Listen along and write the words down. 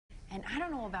I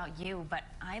don't know about you, but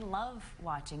I love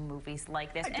watching movies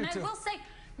like this. I will say,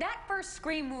 that first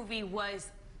Scream movie was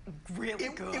really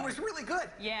good. It was really good.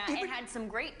 Yeah, it had some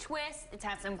great twists. It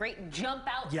had some great jump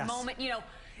out moment. You know,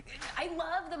 I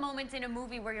love the moments in a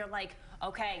movie where you're like,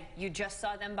 okay, you just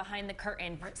saw them behind the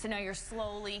curtain, so now you're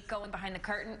slowly going behind the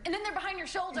curtain, and then they're behind your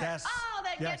shoulder. Yes. Oh,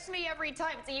 that gets me every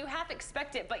time. So you half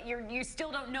expect it, but you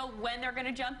still don't know when they're going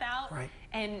to jump out,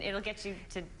 and it'll get you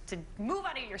to move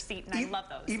out of your seat, and I love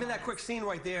those. Even that quick scene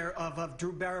right there of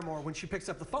Drew Barrymore when she picks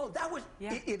up the phone, that was,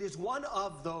 it is one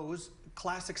of those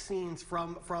classic scenes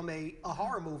from a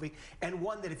horror movie, and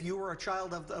one that if you were a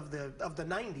child of the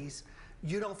 90s,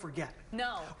 you don't forget.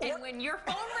 No, and when your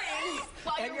phone rings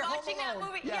while you're watching that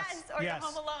movie, or you're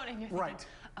home alone and you're thinking,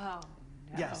 oh,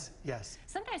 no. Yes.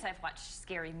 Sometimes I've watched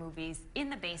scary movies in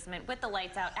the basement with the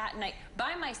lights out at night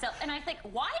by myself, and I think,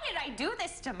 why did I do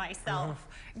this to myself?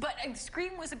 But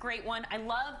Scream was a great one.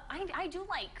 I do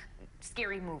like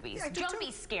scary movies.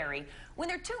 Jumpy scary. When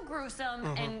they're too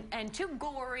gruesome and too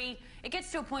gory, it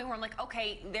gets to a point where I'm like,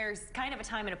 okay, there's kind of a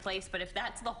time and a place, but if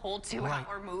that's the whole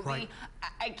 2-hour movie,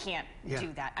 I can't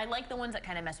do that. I like the ones that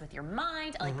kind of mess with your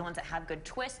mind. I like the ones that have good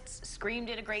twists. Scream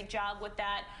did a great job with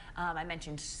that. I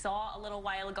mentioned Saw a little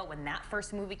while ago. When that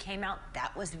first movie came out,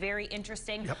 that was very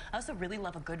interesting. I also really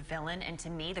love a good villain, and to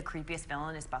me, the creepiest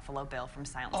villain is Buffalo Bill from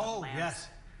Silence of the Lambs.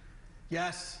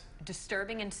 Yes.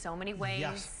 Disturbing in so many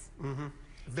ways.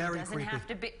 Very doesn't creepy. have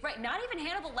to be not even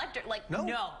Hannibal Lecter. Like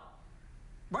no.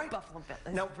 Buffalo Bill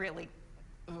is really.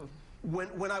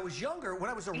 When I was younger, when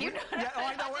I was a wearing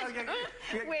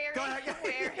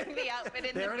the outfit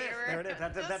in the mirror. There it is.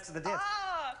 That's the dance.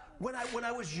 When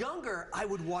I was younger, I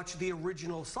would watch the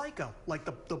original Psycho, like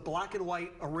the black and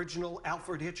white original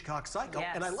Alfred Hitchcock Psycho,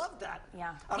 and I loved that.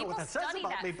 Yeah. I don't know what that says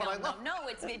about me, but I love it. No,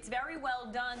 it's very well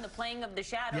done. The playing of the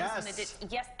shadows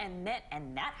and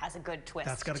that has a good twist.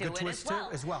 That's got a good twist too,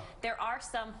 as well. There are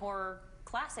some horror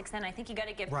classics, and I think you got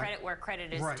to give credit where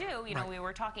credit is due. You know, we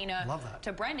were talking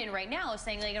to Brendan right now,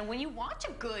 saying like, when you watch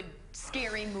a good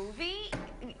scary movie,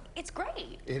 it's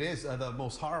great. It is. The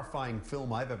most horrifying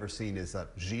film I've ever seen is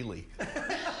Gigli.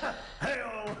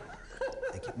 Hey-oh.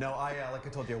 No, like I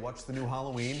told you, I watched the new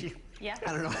Halloween. Yeah.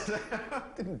 I don't know.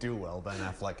 Didn't do well, Ben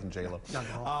Affleck and J-Lo.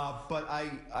 But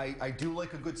I do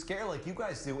like a good scare like you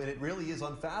guys do, and it really is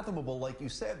unfathomable, like you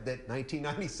said, that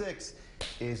 1996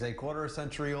 is a quarter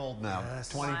century old now.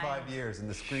 25 years in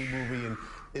the Scream movie, and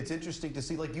it's interesting to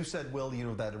see, like you said, Will, you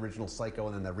know, that original Psycho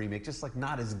and then the remake, just like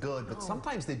not as good, but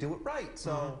sometimes they do it right.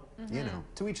 So, you know,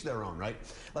 to each their own, right?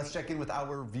 Let's check in with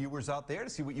our viewers out there to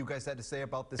see what you guys had to say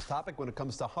about this topic when it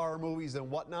comes to horror movies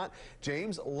and whatnot.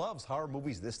 James loves horror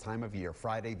movies this time of year.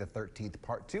 Friday the 13th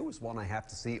Part 2 is one I have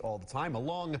to see all the time,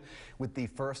 along with the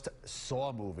first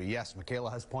Saw movie. Yes, Michaela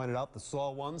has pointed out the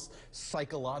Saw ones,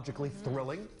 psychologically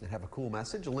thrilling and have a cool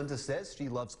message. Linda says she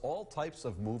loves all types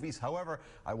of movies. However,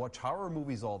 I watch horror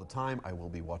movies all the time. I will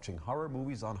be watching horror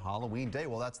movies on Halloween Day.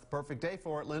 Well, that's the perfect day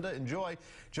for it, Linda. Enjoy.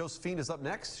 Josephine is up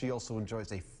next. She also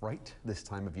enjoys a fright this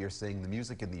time of year, saying the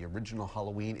music in the original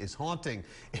Halloween is haunting.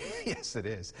 Yes, it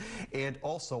is. And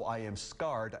also, I am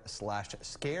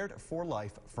scarred/scared for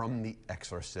life from The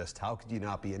Exorcist. How could you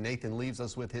not be? And Nathan leaves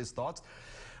us with his thoughts.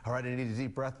 All right, I need a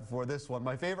deep breath before this one.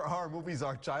 My favorite horror movies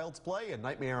are Child's Play and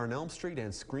Nightmare on Elm Street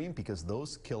and Scream, because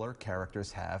those killer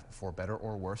characters have, for better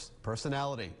or worse,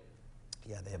 personality.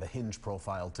 Yeah, they have a Hinge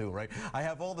profile too, right? I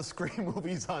have all the Scream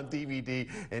movies on DVD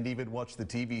and even watch the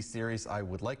TV series. I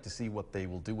would like to see what they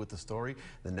will do with the story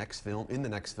in the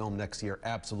next film next year.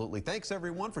 Absolutely. Thanks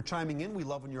everyone for chiming in. We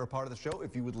love when you're a part of the show.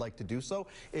 If you would like to do so,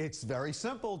 it's very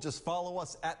simple. Just follow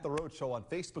us at The Rhode Show on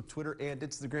Facebook, Twitter, and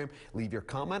Instagram. Leave your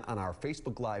comment on our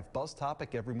Facebook Live Buzz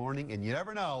topic every morning, and you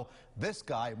never know, this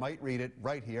guy might read it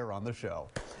right here on the show.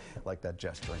 Like that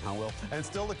gesturing, huh, Will? And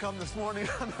still to come this morning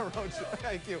on The Rhode Show.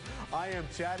 Thank you. I am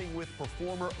chatting with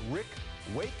performer Rick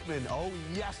Wakeman. Oh,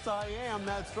 yes, I am.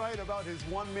 That's right, about his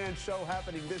one-man show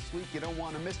happening this week. You don't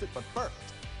want to miss it. But first,